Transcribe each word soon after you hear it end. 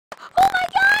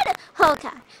Okay,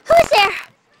 who's there?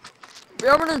 We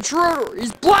have an intruder.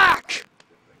 He's black.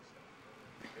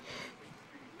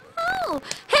 Oh,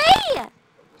 hey!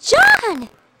 John!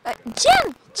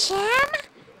 Jim?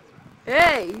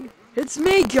 Hey, it's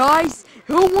me, guys.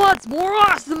 Who wants more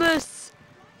awesomeness?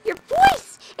 Your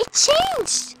voice, it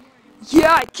changed!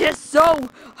 Yeah, I guess so.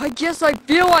 I guess I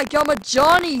feel like I'm a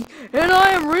Johnny, and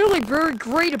I am really very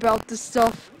great about this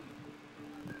stuff.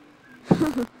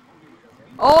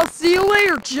 I'll see you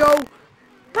later, Joe.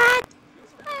 But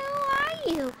who are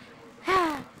you?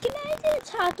 Can I do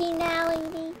talking now,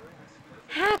 lady?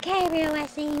 Okay, we're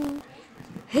listening.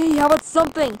 Hey, how about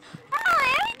something?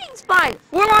 Oh, everything's fine.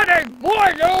 Why you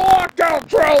walk out,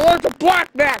 Joe? There's a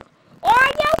black man.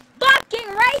 Are you fucking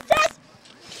racist?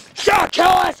 Shoot,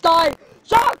 kill this guy!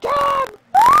 Shoot him!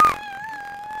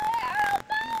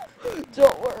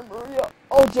 Don't worry, Maria.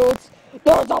 I'll do it.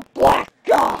 There's a black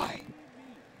guy.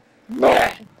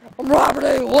 Man, I'm Robert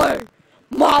A. Lee.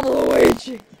 Mom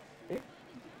Luigi.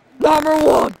 Number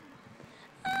 1.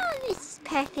 Oh, this is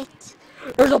perfect.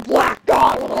 There's a black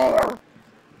guy with her.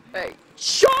 Hey,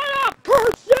 shut up,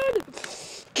 person!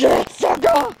 Get some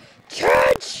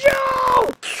attention!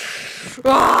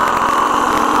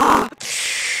 Ah!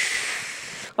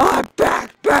 I'm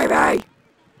back, baby!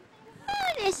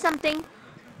 Oh, there's something.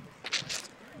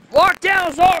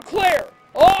 Lockdown's all clear!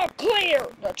 All clear!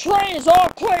 The train is all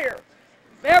clear!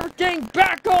 Everything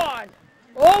back on!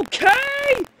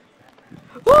 Okay?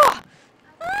 Ah!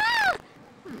 Ah!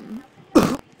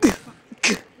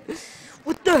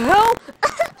 What the hell?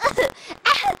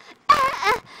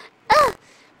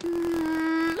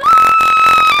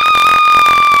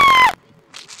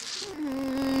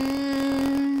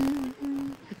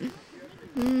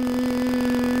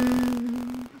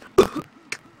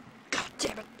 God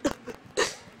damn it.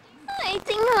 I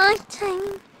think wrong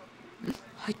time.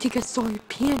 I think I saw your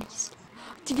panties. I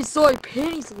think I saw your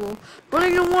panties a little, but I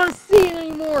don't want to see it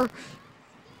anymore.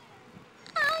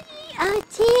 Oh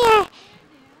dear.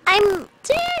 I'm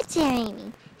dear.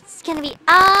 It's gonna be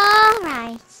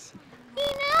alright. You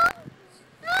know?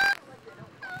 Oh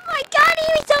my god, he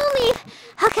don't leave.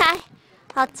 Okay.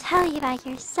 I'll tell you about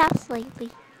yourself lately.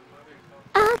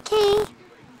 Okay.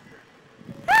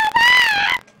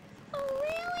 Oh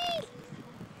really?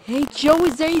 Hey Joe,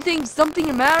 is something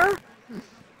the matter?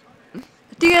 I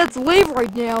think I have to leave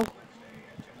right now.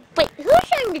 Wait, who's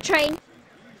trying to train?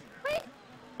 Wait.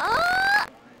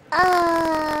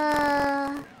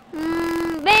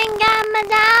 Venga,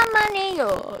 madame, amigo.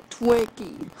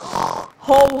 Twinkie. Ho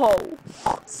ho.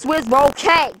 Swiss roll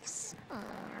cakes. Oh,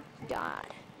 God.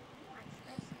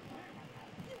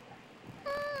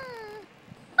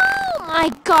 Oh, my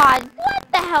God.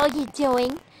 What the hell are you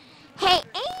doing? Hey,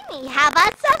 Amy, how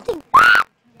about something?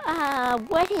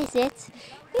 What is it? Is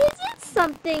it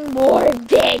something more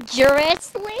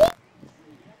vigorously?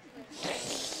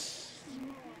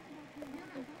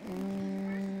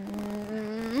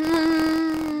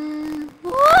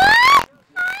 What?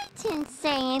 I didn't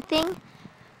say anything.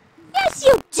 Yes,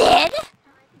 you did.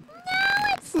 No,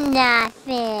 it's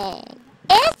nothing.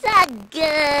 It's a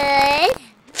good...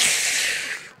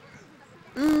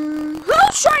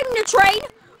 who's trying to trade?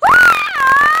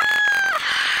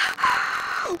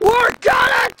 We're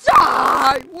gonna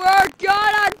die! We're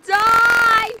gonna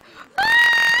die!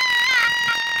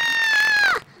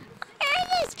 Aaron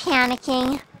is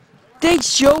panicking.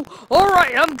 Thanks, Joe.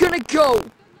 Alright, I'm gonna go.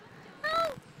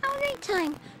 Oh, all right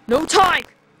time. No time.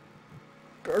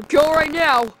 Better go right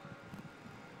now.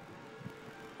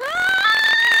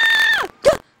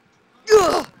 Ugh.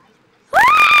 Woo!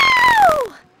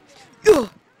 Ugh.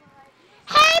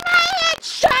 Hey, man,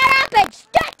 shut up and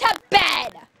get to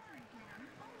bed!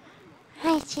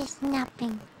 It's just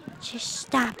nothing. Just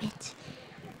stop it.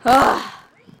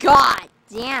 God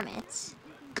damn it.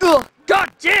 Ugh.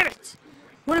 God damn it!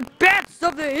 What bad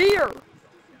stuff to hear!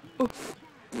 Oh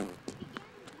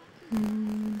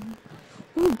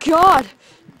God!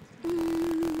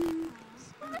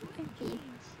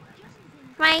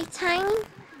 Right time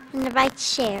and the right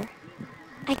chair.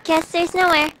 I guess there's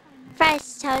nowhere.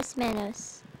 Fresh toast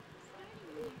minnows.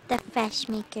 The fresh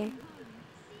maker.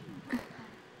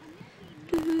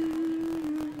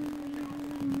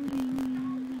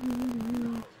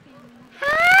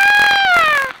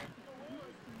 Ah!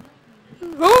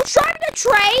 Who's trying to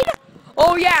trade?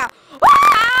 Oh yeah!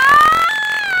 Ah!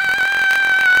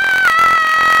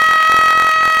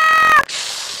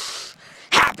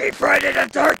 Happy Friday the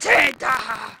 13th!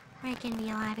 Ah! We're gonna be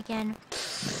alive again.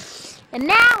 And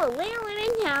now a little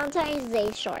in town ties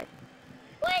day short.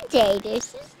 One day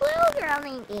there's this little girl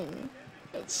named Amy.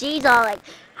 And she's all like,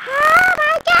 oh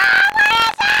my god, what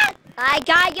is it? I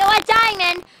got you a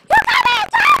diamond! You got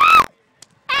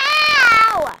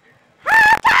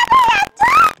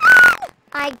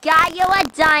I got you a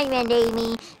diamond,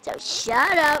 Amy. So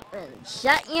shut up and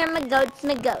shut your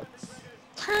magoats.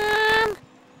 Tom,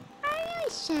 are you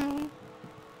sure?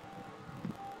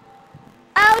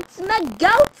 Oh, it's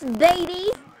magoats, baby.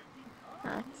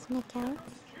 Oh, it's magoats.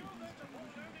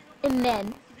 And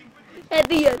then, at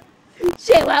the end,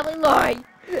 she went with Lori.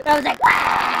 I was like,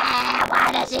 why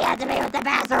does she have to be with the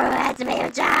best one who has to be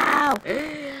with Joe?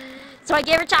 So I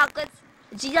gave her chocolates,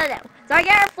 and she said no. So I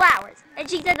gave her flowers, and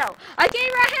she said no. I gave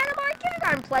her a Hannah Montana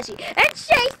kindergarten plushie, and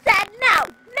she said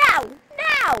no.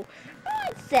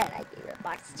 I said I gave her a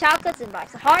box of chocolates, and a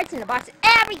box of hearts, and a box of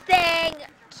everything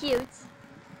cute.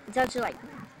 And so she's like,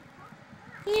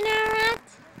 you know what?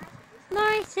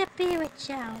 Lori said be with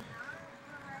Joe.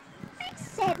 I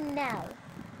said no.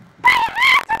 But I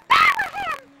have to be with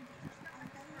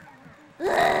him!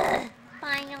 Ugh.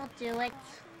 Fine, I'll do it.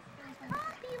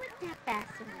 I'll be with that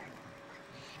bastard.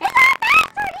 And that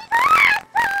bastard, he's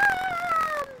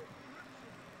awesome!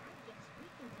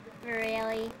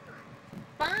 Really?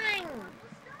 Fine.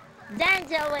 Then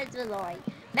Joe was with Lori.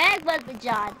 Meg was with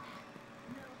John.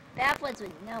 Beth was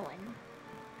with no one.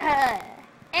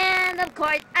 And of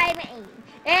course, I'm Amy.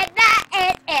 And that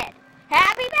is it.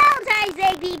 Happy Valentine's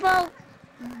Day, people!